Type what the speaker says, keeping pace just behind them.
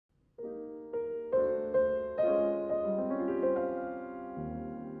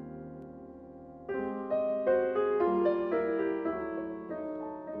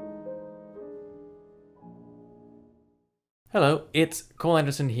Hello, it's Cole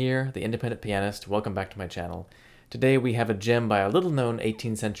Anderson here, the independent pianist. Welcome back to my channel. Today we have a gem by a little-known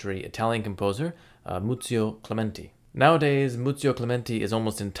 18th century Italian composer, Muzio Clementi. Nowadays, Muzio Clementi is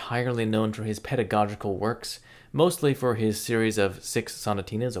almost entirely known for his pedagogical works, mostly for his series of 6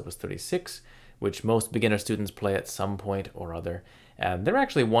 sonatinas, Op.33, which most beginner students play at some point or other. And they're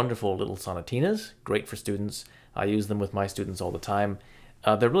actually wonderful little sonatinas, great for students. I use them with my students all the time.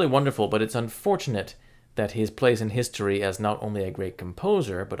 They're really wonderful, but it's unfortunate that his place in history as not only a great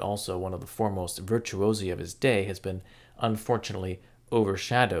composer, but also one of the foremost virtuosi of his day has been unfortunately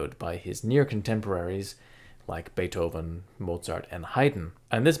overshadowed by his near contemporaries like Beethoven, Mozart, and Haydn.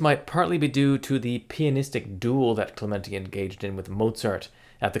 And this might partly be due to the pianistic duel that Clementi engaged in with Mozart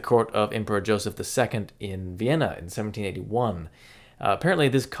at the court of Emperor Joseph II in Vienna in 1781. Apparently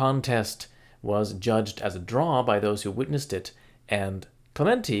this contest was judged as a draw by those who witnessed it, and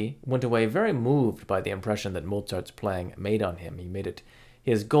Clementi went away very moved by the impression that Mozart's playing made on him. He made it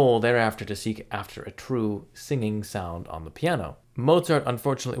his goal thereafter to seek after a true singing sound on the piano. Mozart,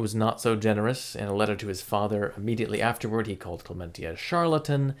 unfortunately, was not so generous. In a letter to his father immediately afterward, he called Clementi a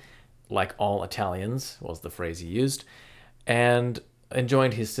charlatan, like all Italians, was the phrase he used, and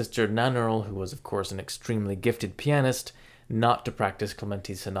enjoined his sister Nannerl, who was of course an extremely gifted pianist, not to practice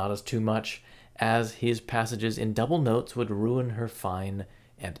Clementi's sonatas too much, as his passages in double notes would ruin her fine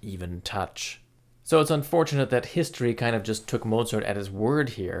and even touch. So it's unfortunate that history kind of just took Mozart at his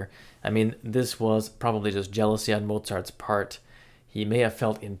word here. I mean, this was probably just jealousy on Mozart's part. He may have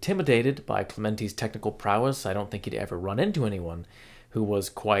felt intimidated by Clementi's technical prowess. I don't think he'd ever run into anyone who was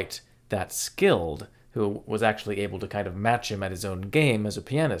quite that skilled, who was actually able to kind of match him at his own game as a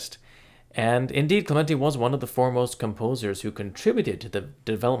pianist. And indeed, Clementi was one of the foremost composers who contributed to the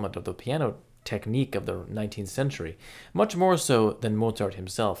development of the piano technique of the 19th century, much more so than Mozart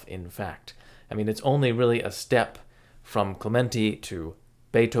himself, in fact. I mean, it's only really a step from Clementi to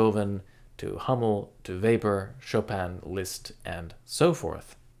Beethoven, to Hummel, to Weber, Chopin, Liszt, and so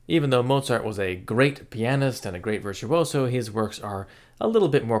forth. Even though Mozart was a great pianist and a great virtuoso, his works are a little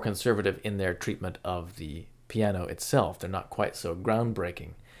bit more conservative in their treatment of the piano itself. They're not quite so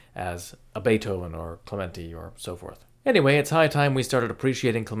groundbreaking as a Beethoven or Clementi or so forth. Anyway, it's high time we started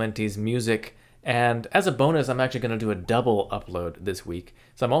appreciating Clementi's music, and as a bonus, I'm actually going to do a double upload this week.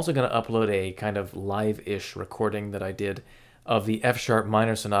 So I'm also going to upload a kind of live-ish recording that I did of the F-sharp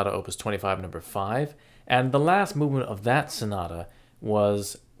minor sonata opus 25 number 5, and the last movement of that sonata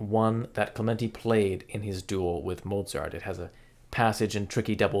was one that Clementi played in his duel with Mozart. It has a passage in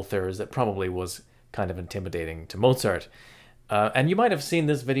tricky double thirds that probably was kind of intimidating to Mozart. And you might have seen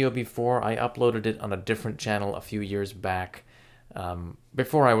this video before. I uploaded it on a different channel a few years back,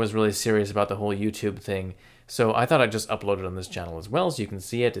 before I was really serious about the whole YouTube thing. So I thought I'd just upload it on this channel as well, so you can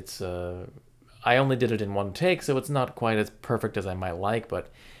see it. It's I only did it in one take, so it's not quite as perfect as I might like, but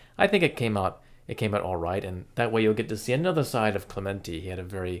I think it came out all right, and that way you'll get to see another side of Clementi. He had a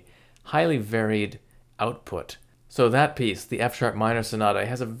very highly varied output. So that piece, the F-sharp minor sonata,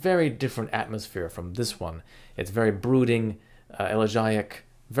 has a very different atmosphere from this one. It's very brooding, elegiac,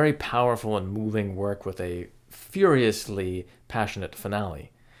 very powerful and moving work with a furiously passionate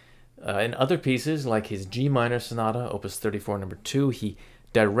finale. In other pieces, like his G minor sonata, opus 34 number 2, he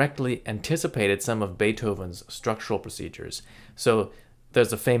directly anticipated some of Beethoven's structural procedures. So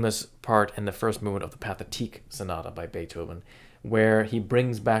there's a famous part in the first movement of the Pathetique sonata by Beethoven, where he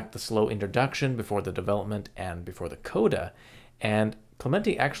brings back the slow introduction before the development and before the coda, and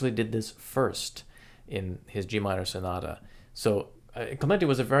Clementi actually did this first in his G minor sonata. So Clementi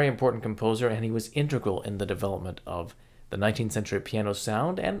was a very important composer, and he was integral in the development of the 19th century piano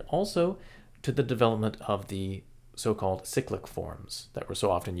sound and also to the development of the so-called cyclic forms that were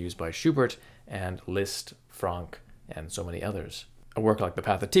so often used by Schubert and Liszt, Franck, and so many others. A work like the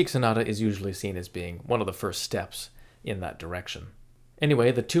Pathetique sonata is usually seen as being one of the first steps in that direction.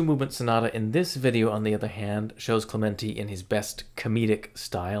 Anyway, the two-movement sonata in this video, on the other hand, shows Clementi in his best comedic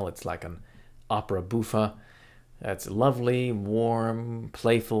style. It's like an opera buffa. It's lovely, warm,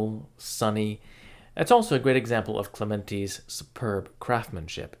 playful, sunny. It's also a great example of Clementi's superb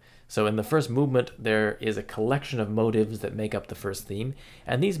craftsmanship. So in the first movement, there is a collection of motives that make up the first theme,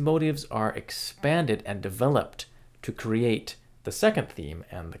 and these motives are expanded and developed to create the second theme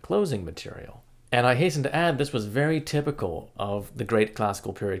and the closing material. And I hasten to add, this was very typical of the great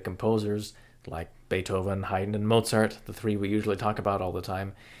classical period composers like Beethoven, Haydn, and Mozart, the three we usually talk about all the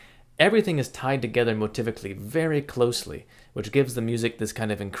time. Everything is tied together motivically very closely, which gives the music this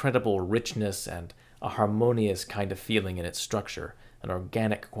kind of incredible richness and a harmonious kind of feeling in its structure, an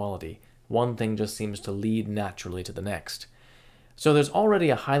organic quality. One thing just seems to lead naturally to the next. So there's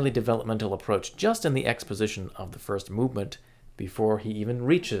already a highly developmental approach just in the exposition of the first movement before he even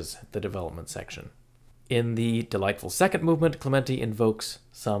reaches the development section. In the delightful second movement, Clementi invokes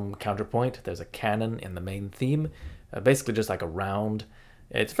some counterpoint. There's a canon in the main theme, basically just like a round.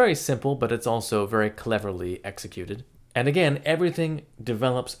 It's very simple, but it's also very cleverly executed. And again, everything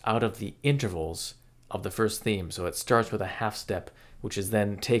develops out of the intervals of the first theme. So it starts with a half step, which is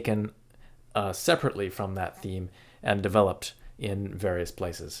then taken separately from that theme and developed in various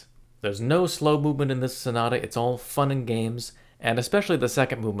places. There's no slow movement in this sonata. It's all fun and games. And especially the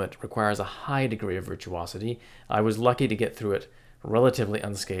second movement requires a high degree of virtuosity. I was lucky to get through it relatively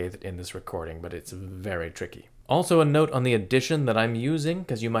unscathed in this recording, but it's very tricky. Also a note on the edition that I'm using,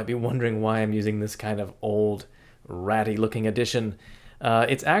 because you might be wondering why I'm using this kind of old, ratty-looking edition.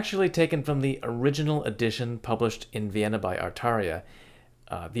 It's actually taken from the original edition published in Vienna by Artaria.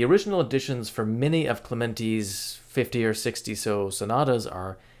 The original editions for many of Clementi's 50 or 60 so sonatas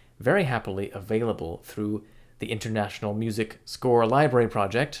are very happily available through the International Music Score Library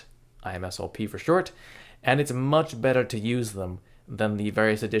Project, IMSLP for short, and it's much better to use them than the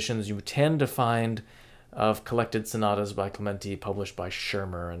various editions you tend to find of collected sonatas by Clementi published by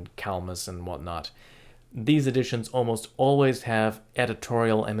Schirmer and Kalmus and whatnot. These editions almost always have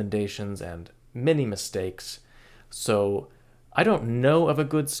editorial emendations and many mistakes, so I don't know of a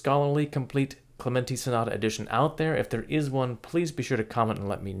good scholarly complete Clementi Sonata edition out there. If there is one, please be sure to comment and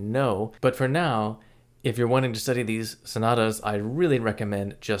let me know. But for now, if you're wanting to study these sonatas, I really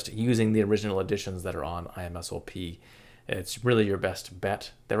recommend just using the original editions that are on IMSLP. It's really your best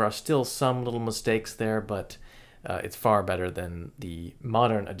bet. There are still some little mistakes there, but it's far better than the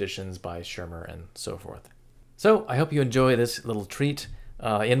modern editions by Schirmer and so forth. So I hope you enjoy this little treat.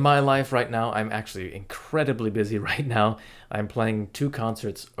 In my life right now, I'm actually incredibly busy right now. I'm playing 2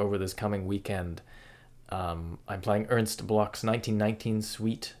 concerts over this coming weekend. I'm playing Ernst Bloch's 1919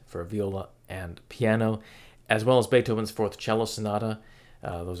 Suite for viola and piano, as well as Beethoven's 4th Cello Sonata.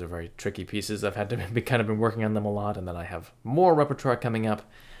 Those are very tricky pieces. I've had to kind of been working on them a lot, and then I have more repertoire coming up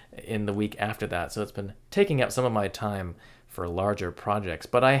in the week after that, so it's been taking up some of my time for larger projects.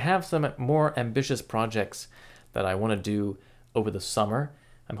 But I have some more ambitious projects that I want to do over the summer.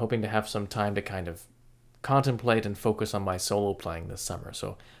 I'm hoping to have some time to kind of contemplate and focus on my solo playing this summer,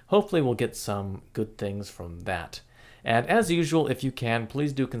 so hopefully we'll get some good things from that. And as usual, if you can,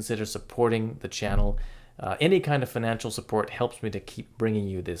 please do consider supporting the channel. Any kind of financial support helps me to keep bringing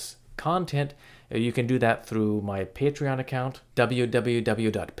you this content. You can do that through my Patreon account,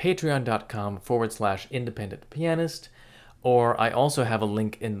 www.patreon.com/independentpianist, or I also have a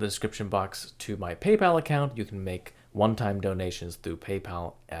link in the description box to my PayPal account. You can make one-time donations through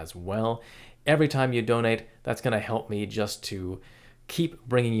PayPal as well. Every time you donate, that's going to help me just to keep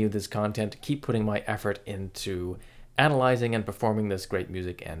bringing you this content, keep putting my effort into analyzing and performing this great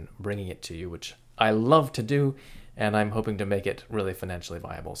music and bringing it to you, which I love to do, and I'm hoping to make it really financially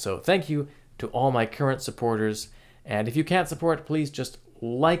viable. So thank you to all my current supporters, and if you can't support, please just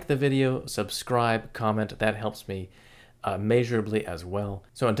like the video, subscribe, comment. That helps me measurably as well.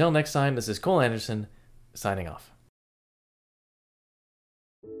 So until next time, this is Cole Anderson, signing off.